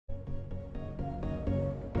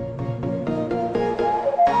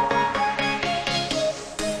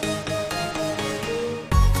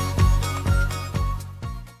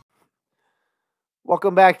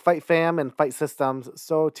Welcome back, Fight Fam and Fight Systems.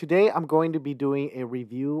 So, today I'm going to be doing a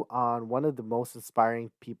review on one of the most inspiring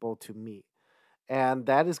people to meet, and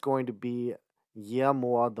that is going to be Yia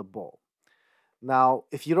Moua The Bull. Now,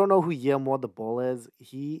 if you don't know who Yia Moua The Bull is,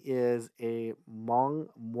 he is a Hmong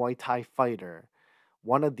Muay Thai fighter,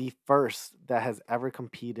 one of the first that has ever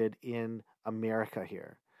competed in America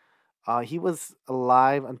here. He was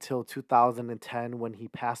alive until 2010 when he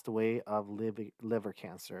passed away of liver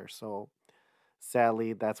cancer. So,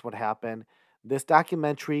 sadly, that's what happened. This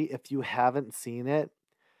documentary, if you haven't seen it,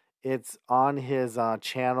 it's on his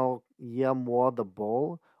channel, Yia Moua The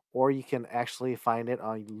Bull, or you can actually find it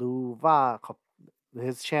on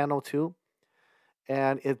his channel too.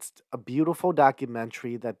 And it's a beautiful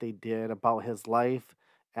documentary that they did about his life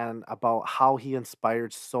and about how he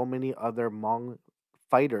inspired so many other Hmong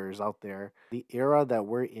fighters out there. The era that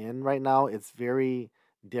we're in right now is very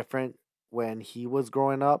different when he was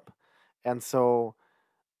growing up. And so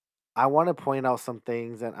I want to point out some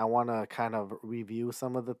things and I want to kind of review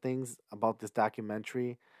some of the things about this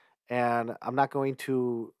documentary. And I'm not going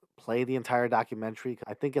to play the entire documentary.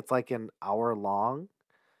 I think it's like an hour long.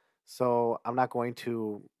 So I'm not going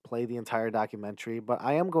to play the entire documentary, but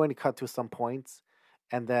I am going to cut to some points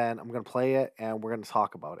and then I'm going to play it and we're going to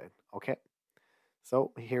talk about it. Okay.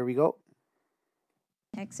 So here we go.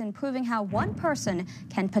 In proving how one person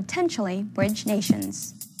can potentially bridge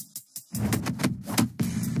nations.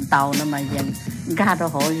 Tàu nó mà dần ga đồ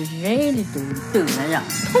hội rễ đi từ này rồi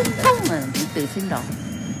thúng thúng mà từ xin đầu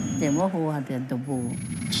để mua hồ hạt tiền tụ bù.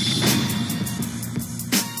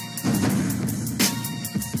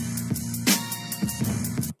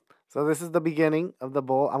 So this is the beginning of the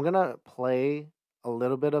bowl. I'm gonna play a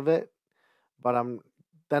little bit of it, but I'm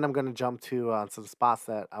gonna jump to some spots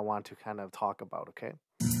that I want to kind of talk about. Okay.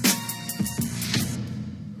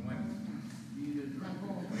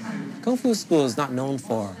 Kung Fu school is not known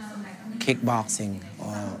for kickboxing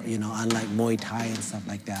or, unlike Muay Thai and stuff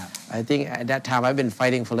like that. I think at that time, I've been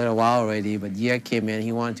fighting for a little while already, but Yia came in,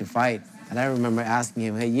 he wanted to fight. And I remember asking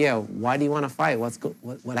him, hey, Yia, why do you want to fight?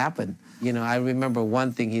 What happened? I remember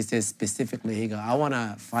one thing he said specifically, he goes, I want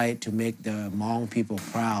to fight to make the Hmong people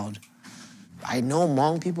proud. I know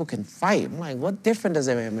Hmong people can fight. I'm like, what difference does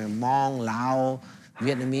it make? Hmong, Lao,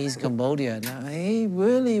 Vietnamese, Cambodia. Now, he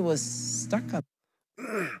really was stuck on.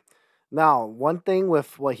 Now, one thing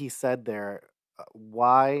with what he said there,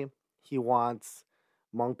 why he wants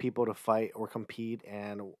Hmong people to fight or compete,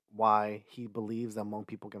 and why he believes that Hmong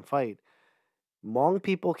people can fight. Hmong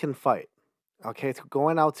people can fight. Okay, so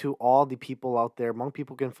going out to all the people out there, Hmong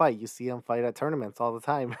people can fight. You see them fight at tournaments all the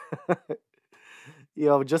time.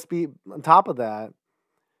 Just be on top of that.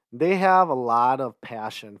 They have a lot of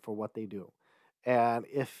passion for what they do. And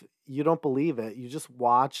if you don't believe it, you just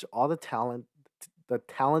watch all the talented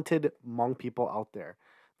Hmong people out there,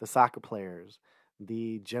 the soccer players,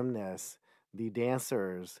 the gymnasts, the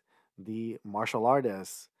dancers, the martial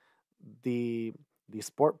artists, the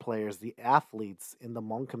sport players, the athletes in the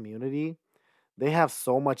Hmong community. They have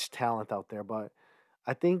so much talent out there, but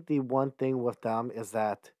I think the one thing with them is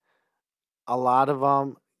that a lot of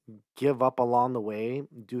them give up along the way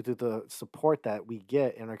due to the support that we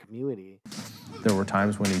get in our community. There were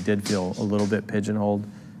times when he did feel a little bit pigeonholed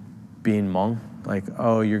being Hmong, like,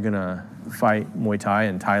 oh, you're gonna fight Muay Thai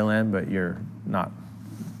in Thailand, but you're not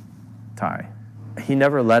Thai. He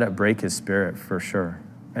never let it break his spirit, for sure.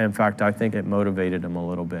 In fact, I think it motivated him a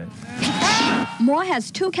little bit. Moore has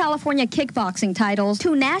 2 California kickboxing titles,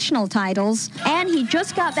 2 national titles, and he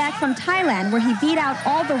just got back from Thailand where he beat out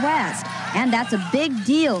all the rest. And that's a big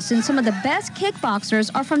deal since some of the best kickboxers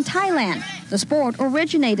are from Thailand. The sport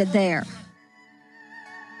originated there.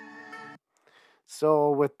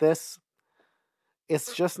 So with this,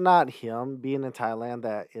 it's just not him being in Thailand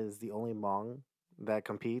that is the only Hmong that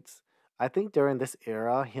competes. I think during this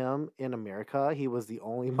era, him in America, he was the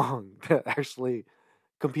only Hmong that actually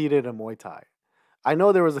competed in Muay Thai. I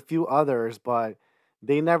know there was a few others, but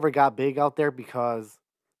they never got big out there because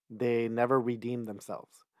they never redeemed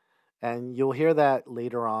themselves. And you'll hear that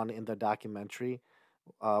later on in the documentary.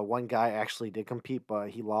 One guy actually did compete,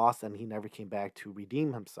 but he lost and he never came back to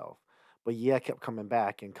redeem himself. But yeah, kept coming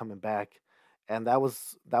back and coming back, and that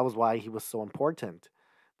was why he was so important.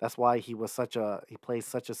 That's why he plays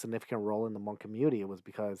such a significant role in the Hmong community. It was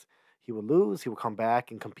because he would lose, he would come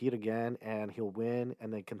back and compete again, and he'll win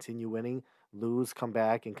and then continue winning, lose, come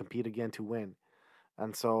back and compete again to win.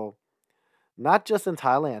 And so, not just in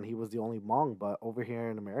Thailand, he was the only Hmong, but over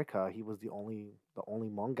here in America, he was the only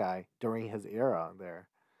Hmong guy during his era there.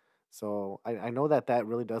 So I know that that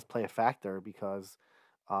really does play a factor because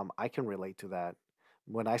I can relate to that.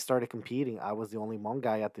 When I started competing, I was the only Hmong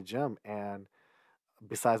guy at the gym, and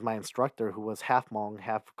besides my instructor, who was half Hmong,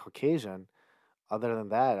 half Caucasian. Other than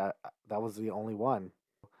that, that was the only one.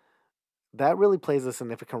 That really plays a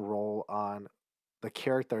significant role on the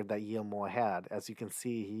character that Yia Moua had. As you can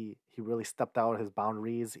see, he really stepped out his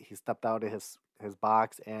boundaries. He stepped out of his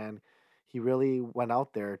box, and he really went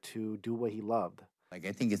out there to do what he loved. Like,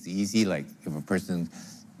 I think it's easy, like, if a person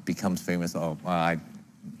becomes famous, oh,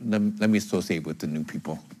 let me associate with the new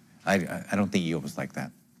people. I don't think Yia was like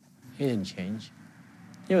that. He didn't change.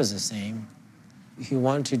 He was the same. He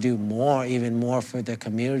wanted to do more, even more for the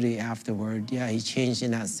community afterward. Yeah, he changed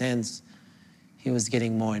in that sense. He was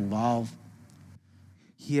getting more involved.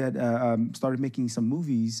 He had started making some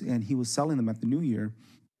movies, and he was selling them at the New Year.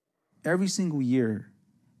 Every single year,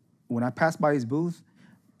 when I passed by his booth,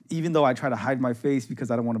 even though I try to hide my face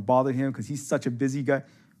because I don't want to bother him because he's such a busy guy,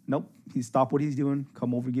 nope, he stopped what he's doing,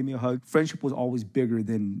 come over, give me a hug. Friendship was always bigger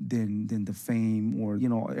than the fame or, you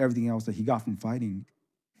know, everything else that he got from fighting.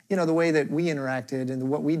 You know, the way that we interacted and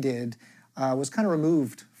what we did was kind of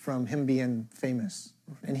removed from him being famous.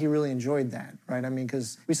 And he really enjoyed that, right? I mean,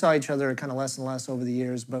 because we saw each other kind of less and less over the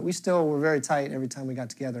years, but we still were very tight every time we got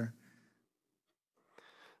together.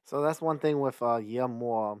 So that's one thing with Yia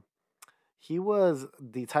Moua. He was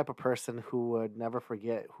the type of person who would never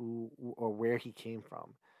forget who or where he came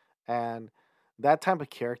from. And that type of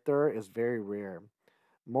character is very rare.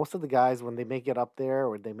 Most of the guys, when they make it up there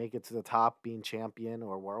or they make it to the top being champion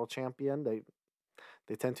or world champion,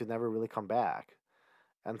 they tend to never really come back.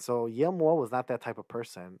 And so Yia Moua was not that type of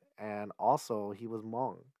person. And also, he was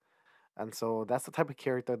Hmong. And so that's the type of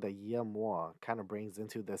character that Yia Moua kind of brings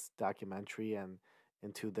into this documentary and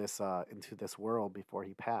into this world before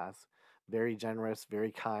he passed. Very generous,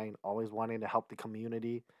 very kind, always wanting to help the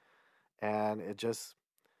community. And it's just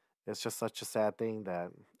such a sad thing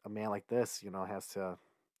that a man like this, you know, has to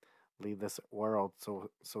leave this world so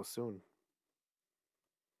soon.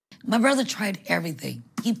 My brother tried everything.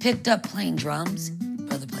 He picked up playing drums.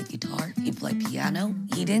 Brother played guitar. He played piano.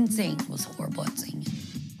 He didn't sing. He was horrible at singing.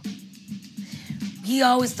 He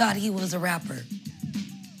always thought he was a rapper.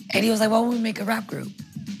 And he was like, why won't we make a rap group?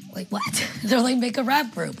 Like, what? They're like, make a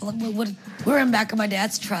rap group. Like, what? We were in back of my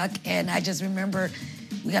dad's truck, and I just remember,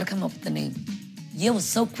 we got to come up with the name. Yia was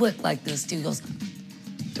so quick like this, dude. He goes,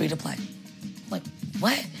 3 to play. I'm like,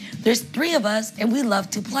 what? There's 3 of us, and we love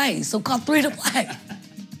to play, so call 3 to play.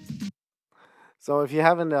 So if you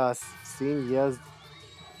haven't seen his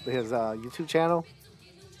YouTube channel,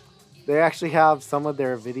 they actually have some of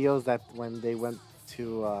their videos that when they went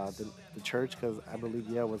to the church, because I believe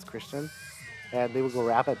Yia was Christian, and they would go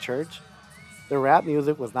rap at church. The rap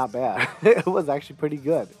music was not bad. It was actually pretty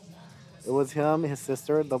good. It was him, his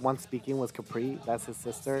sister. The one speaking was Capri. That's his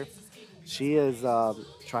sister. She is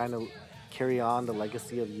trying to carry on the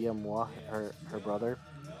legacy of Yia Moua, her brother.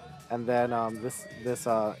 And then this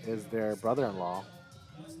is their brother-in-law.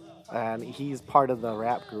 And he's part of the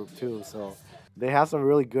rap group too. So they have some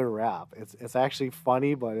really good rap. It's actually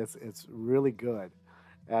funny, but it's really good.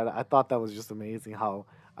 And I thought that was just amazing how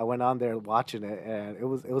I went on there watching it, and it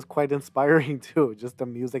was quite inspiring too, just the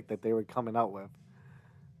music that they were coming out with.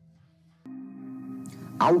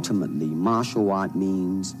 Ultimately, martial art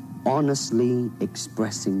means honestly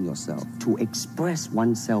expressing yourself. To express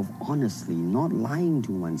oneself honestly, not lying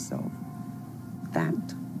to oneself.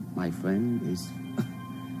 That, my friend, is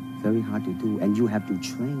very hard to do, and you have to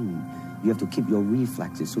train. You have to keep your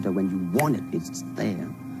reflexes so that when you want it, it's there.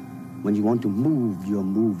 When you want to move, you're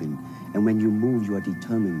moving. And when you move, you are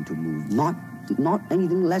determined to move. Not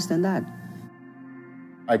anything less than that.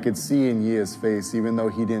 I could see in Yia's face, even though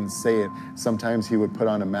he didn't say it, sometimes he would put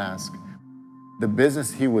on a mask. The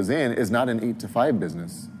business he was in is not an 8-to-5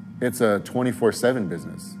 business. It's a 24/7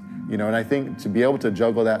 business. You know, and I think to be able to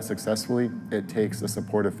juggle that successfully, it takes a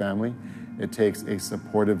supportive family. It takes a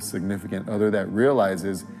supportive, significant other that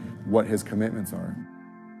realizes what his commitments are.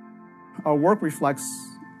 Our work reflects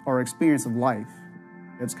our experience of life.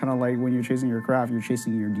 It's kind of like when you're chasing your craft, you're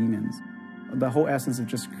chasing your demons. The whole essence of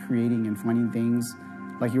just creating and finding things,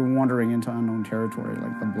 like you're wandering into unknown territory,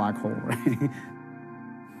 like the black hole, right?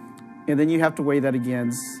 And then you have to weigh that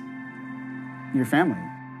against your family.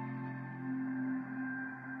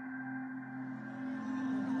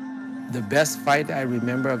 The best fight I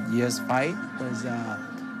remember of Yia's fight was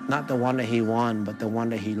not the one that he won, but the one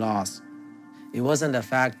that he lost. It wasn't the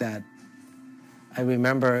fact that I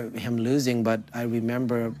remember him losing, but I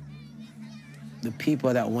remember the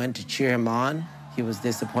people that went to cheer him on. He was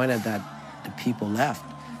disappointed that the people left.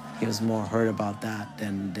 He was more hurt about that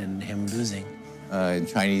than him losing. In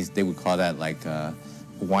Chinese, they would call that like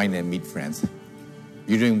wine and meat friends.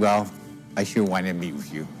 You're doing well, I share wine and meat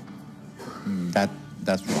with you.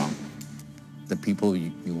 That's wrong. the people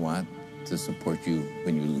you want to support you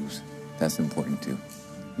when you lose. That's important too.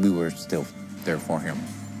 We were still there for him.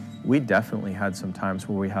 We definitely had some times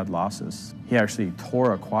where we had losses. He actually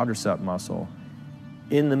tore a quadricep muscle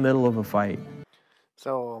in the middle of a fight.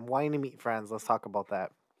 So, wanting to meet friends, let's talk about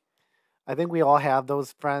that. I think we all have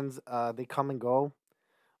those friends. They come and go,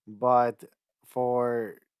 but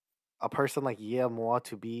for a person like Yia Moua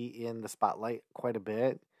to be in the spotlight quite a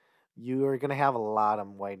bit, you are gonna have a lot of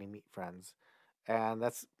wanting to meet friends, and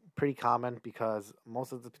that's pretty common because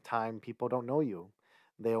most of the time people don't know you.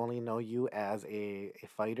 They only know you as a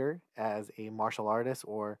fighter, as a martial artist,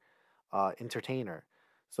 or entertainer.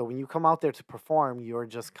 So when you come out there to perform, you're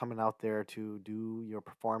just coming out there to do your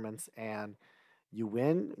performance, and you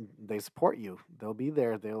win, they support you. They'll be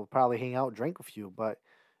there. They'll probably hang out, drink with you. But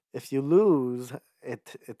if you lose,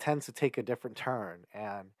 it tends to take a different turn,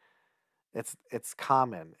 and it's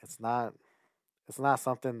common. It's not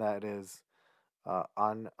something that is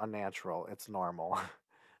unnatural. It's normal.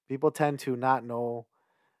 People tend to not know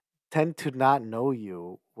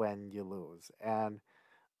you when you lose, and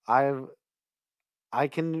I've I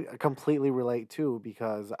can completely relate too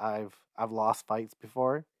because I've lost fights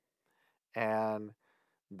before, and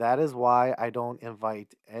that is why I don't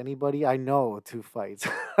invite anybody I know to fights.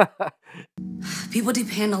 People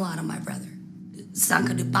depend a lot on my brother.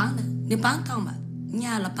 Sanka de bana, ni bantama.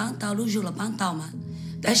 Nya la banta, luju la bantama.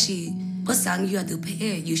 That she, but sang you have to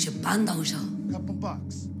pay, you should bandoja. Couple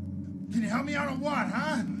bucks. Can you help me out on what,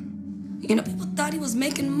 huh? You know, people thought he was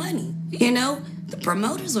making money. You know, the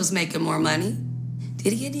promoters was making more money.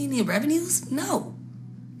 Did he get any revenues? No.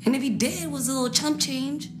 And if he did, it was a little chump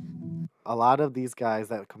change. A lot of these guys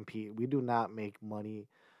that compete, we do not make money.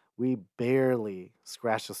 We barely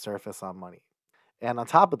scratch the surface on money. And on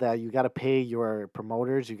top of that, you got to pay your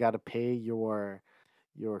promoters, you got to pay your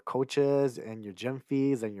coaches and your gym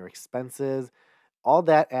fees and your expenses. All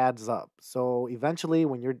that adds up. So eventually,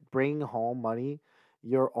 when you're bringing home money,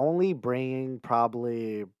 you're only bringing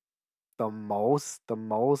probably the most.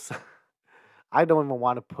 I don't even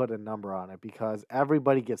want to put a number on it because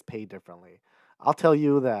everybody gets paid differently. I'll tell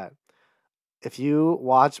you that if you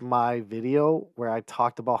watch my video where I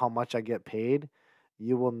talked about how much I get paid,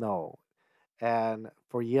 you will know. And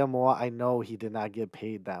for Yia Moua, I know he did not get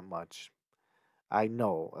paid that much. I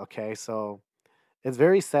know. Okay. So it's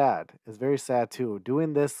very sad. It's very sad too.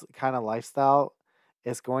 Doing this kind of lifestyle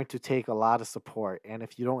is going to take a lot of support. And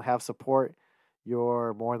if you don't have support,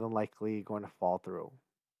 you're more than likely going to fall through.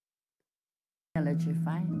 At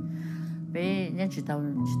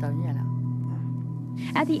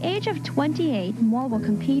the age of 28, Moore will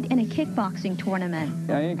compete in a kickboxing tournament.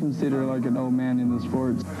 I ain't considered like an old man in the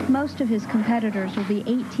sports. Most of his competitors will be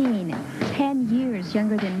 18, 10 years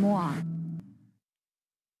younger than Moore.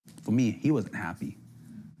 For me, he wasn't happy.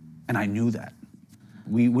 And I knew that.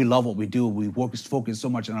 We love what we do. We focus so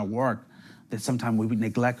much on our work that sometimes we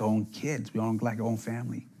neglect our own kids. We don't neglect our own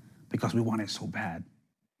family because we want it so bad.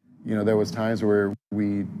 You know, there was times where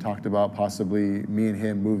we talked about possibly me and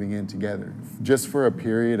him moving in together, just for a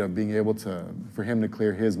period of being able for him to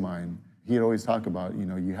clear his mind. He'd always talk about, you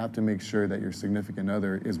know, you have to make sure that your significant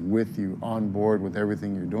other is with you, on board with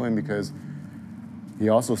everything you're doing, because he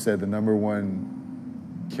also said the number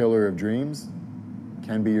one killer of dreams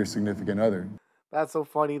can be your significant other. That's so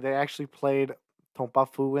funny. They actually played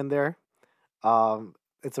Tompa Fu in there.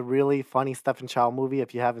 It's a really funny Stephen Chow movie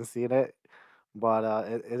if you haven't seen it,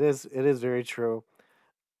 but it is very true.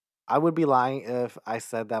 I would be lying if I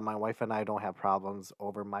said that my wife and I don't have problems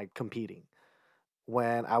over my competing.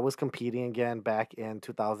 When I was competing again back in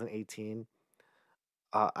 2018,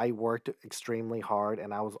 I worked extremely hard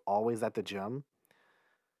and I was always at the gym.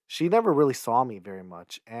 She never really saw me very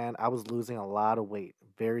much, and I was losing a lot of weight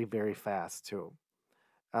very, very fast too.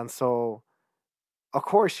 And so, of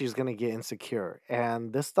course, she's gonna get insecure,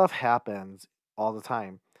 and this stuff happens all the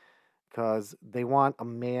time because they want a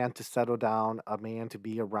man to settle down, a man to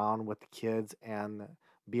be around with the kids and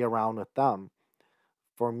be around with them.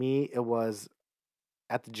 For me, it was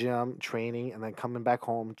at the gym training and then coming back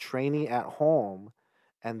home, training at home,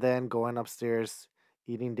 and then going upstairs,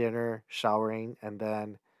 eating dinner, showering, and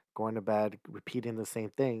then going to bed, repeating the same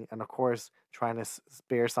thing. And of course, trying to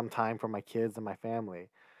spare some time for my kids and my family.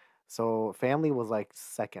 So family was like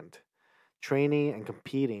second. Training and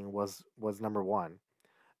competing was number one.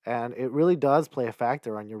 And it really does play a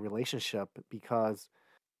factor on your relationship because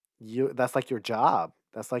that's like your job.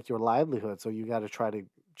 That's like your livelihood. So you got to try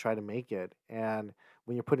to make it. And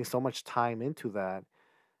when you're putting so much time into that,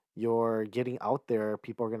 you're getting out there,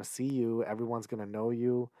 people are going to see you, everyone's going to know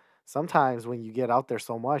you. Sometimes when you get out there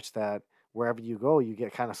so much that wherever you go, you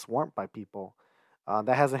get kind of swamped by people.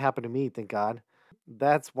 That hasn't happened to me, thank God.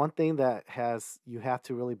 That's one thing that has you have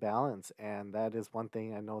to really balance, and that is one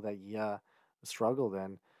thing I know that struggled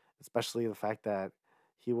in, especially the fact that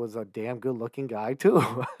he was a damn good looking guy too.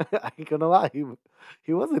 I ain't gonna lie,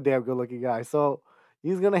 he was a damn good looking guy, so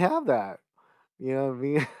he's gonna have that. You know what I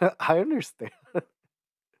mean? I understand,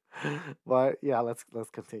 but yeah, let's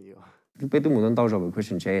continue. bé tôi muốn tao rồi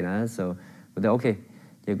question chế nè so but ok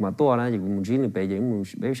giờ mà tua nè giờ muốn chỉ là bé giờ muốn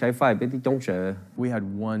bé sai phải bé chống sợ. We had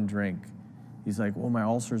one drink. He's like, well, my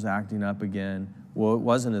ulcer's acting up again. Well, it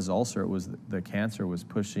wasn't his ulcer. It was the cancer was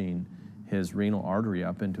pushing his renal artery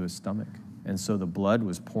up into his stomach. And so the blood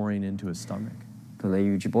was pouring into his stomach. That's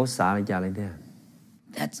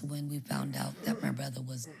when we found out that my brother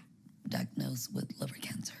was diagnosed with liver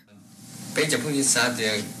cancer. Bây giờ cũng như sao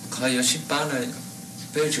thì có yếu ship báo này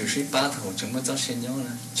bây giờ ship báo thầu chúng mới cho xin nhau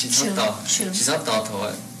là chỉ sao tỏ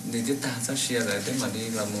thầu thì chúng ta cho share lại để mà đi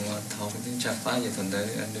làm một thầu thì trả phá vậy thuần đấy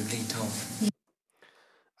anh được linh thông.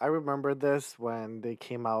 I remember this when they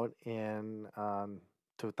came out in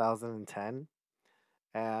 2010,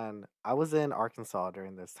 and I was in Arkansas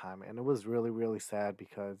during this time, and it was really, really sad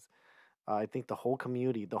because I think the whole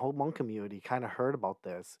community, the whole Hmong community, kind of heard about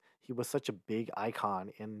this. He was such a big icon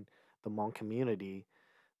in the Hmong community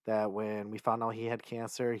that when we found out he had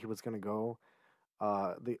cancer, he was gonna go.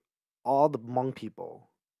 The all the Hmong people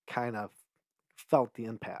kind of felt the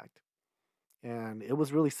impact, and it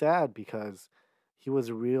was really sad because he was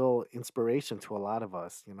a real inspiration to a lot of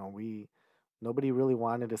us. You know, we nobody really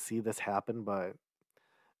wanted to see this happen, but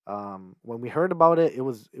when we heard about it, it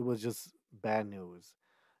was just bad news,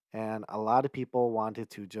 and a lot of people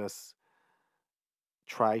wanted to just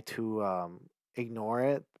try to ignore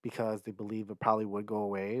it because they believe it probably would go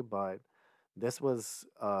away. But this was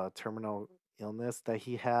a terminal illness that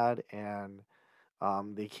he had, and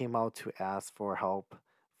they came out to ask for help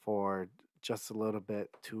for just a little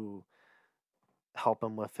bit to help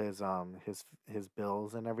him with his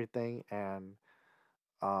bills and everything. And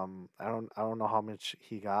I don't know how much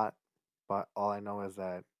he got, but all I know is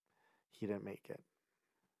that he didn't make it.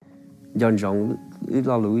 Dần dần ít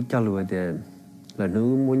lo lụi cho lụi thì là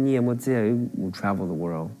nữ muốn nhiều muốn chơi muốn travel the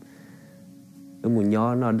world. Nữ muốn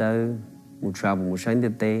nhỏ nó đâu muốn travel muốn sáng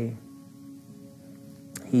đến tây.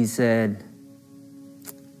 He said,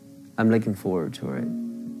 I'm looking forward to it,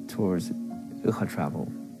 towards travel.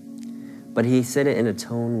 But he said it in a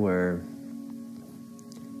tone where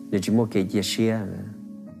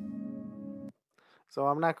So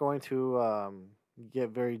I'm not going to get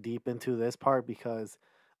very deep into this part because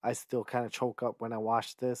I still kind of choke up when I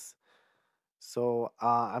watch this. So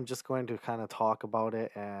I'm just going to kind of talk about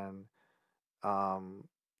it, and um,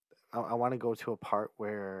 I want to go to a part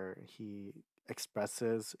where he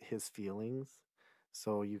expresses his feelings,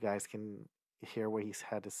 so you guys can hear what he's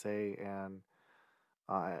had to say, and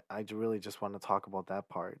really just want to talk about that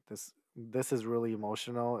part. This is really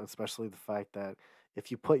emotional, especially the fact that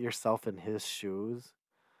if you put yourself in his shoes,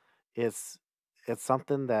 it's it's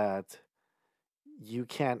something that you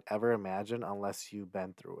can't ever imagine unless you've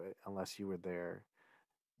been through it, unless you were there.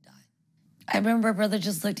 I remember my brother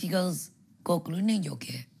just looked, he goes, "Kokulu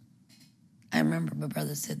ninjoke." I remember my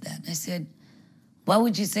brother said that. And I said, why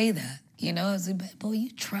would you say that? You know, I was like, boy,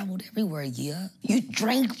 you traveled everywhere, yeah. You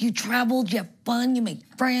drank, you traveled, you have fun, you make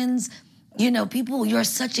friends. You know, people, you're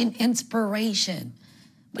such an inspiration.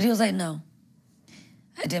 But he was like, no,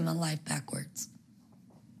 I did my life backwards.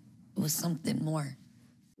 It was something more.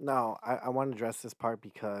 No, I want to address this part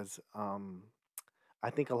because I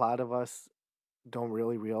think a lot of us don't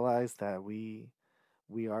really realize that we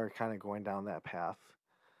are kind of going down that path.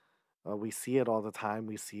 We see it all the time.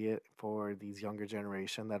 We see it for these younger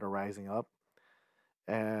generation that are rising up,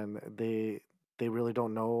 and they really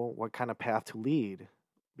don't know what kind of path to lead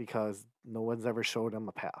because no one's ever showed them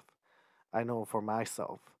a path. I know for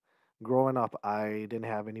myself, growing up, I didn't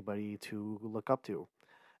have anybody to look up to,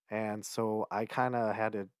 and so I kind of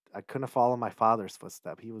had to. I couldn't follow my father's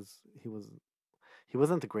footstep. He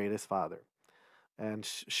wasn't the greatest father, and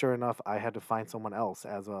sure enough, I had to find someone else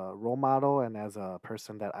as a role model and as a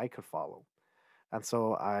person that I could follow. And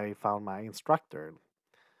so I found my instructor,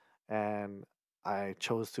 and I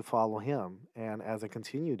chose to follow him. And as I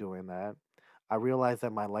continued doing that, I realized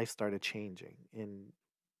that my life started changing in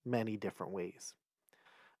many different ways.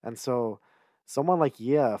 And so, someone like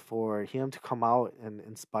Yia, for him to come out and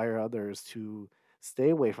inspire others to stay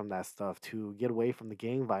away from that stuff, to get away from the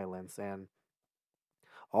gang violence and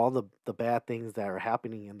all the bad things that are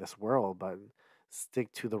happening in this world, but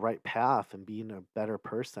stick to the right path and being a better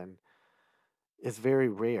person is very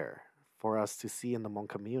rare for us to see in the Hmong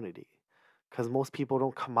community. Because most people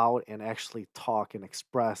don't come out and actually talk and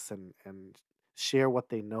express and share what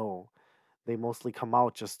they know. They mostly come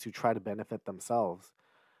out just to try to benefit themselves.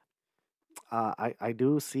 I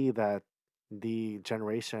do see that the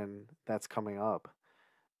generation that's coming up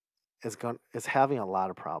is having a lot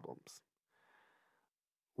of problems.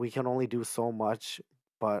 We can only do so much,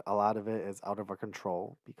 but a lot of it is out of our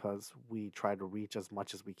control because we try to reach as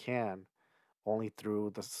much as we can only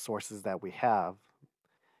through the sources that we have.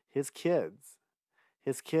 His kids,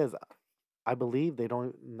 his kids, I believe they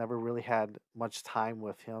don't never really had much time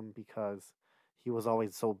with him because he was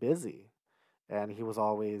always so busy and he was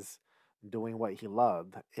always doing what he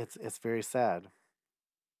loved. It's very sad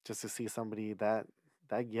just to see somebody that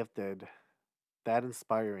gifted, that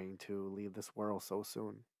inspiring to leave this world so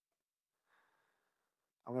soon.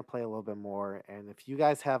 I'm gonna play a little bit more, and if you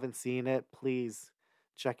guys haven't seen it, please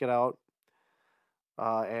check it out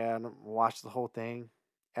and watch the whole thing.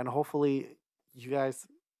 And hopefully, you guys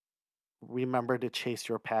remember to chase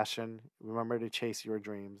your passion, remember to chase your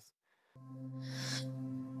dreams.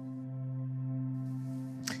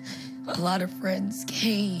 A lot of friends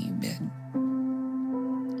came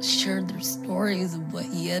and shared their stories of what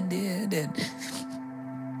Yia did,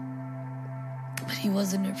 but he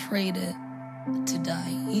wasn't afraid to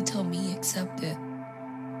die. He told me, accept it.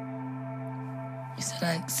 He said,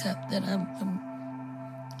 I accept that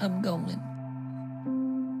I'm going.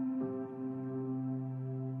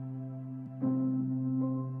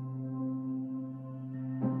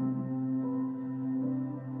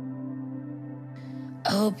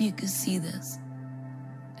 I hope you could see this.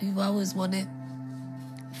 You've always wanted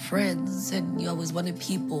friends and you always wanted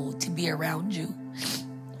people to be around you.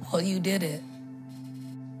 Well, you did it.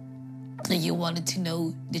 And you wanted to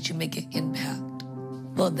know that you make an impact.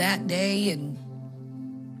 Well, that day, and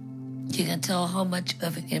you can tell how much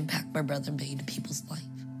of an impact my brother made in people's life.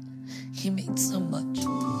 He made so much.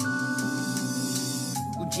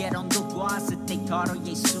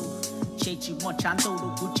 Chị chỉ một chán tàu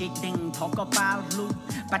đồ của chị tình thó có bao lúc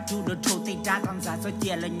bắt chú đồ trâu tây đá con giả rồi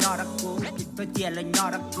tiền là nhỏ đặc cố rồi tiền là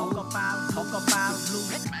nhỏ đặc cố thó có bao lúc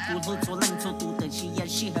cô lưu cho lăng cho tụ tờ chị yên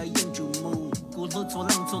chị hơi yên chủ mù cô lưu cho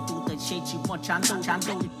lăng cho tụ tờ chị chỉ một chán tàu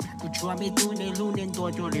cô chúa mê tu nên luôn nên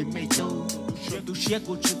tôi cho đến mê tu tu xe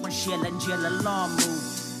cô chỉ một xe lần chia là lo mù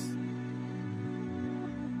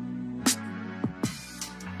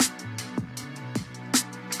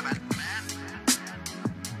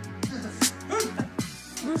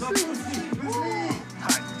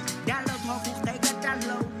đã lâu thọ cuộc đời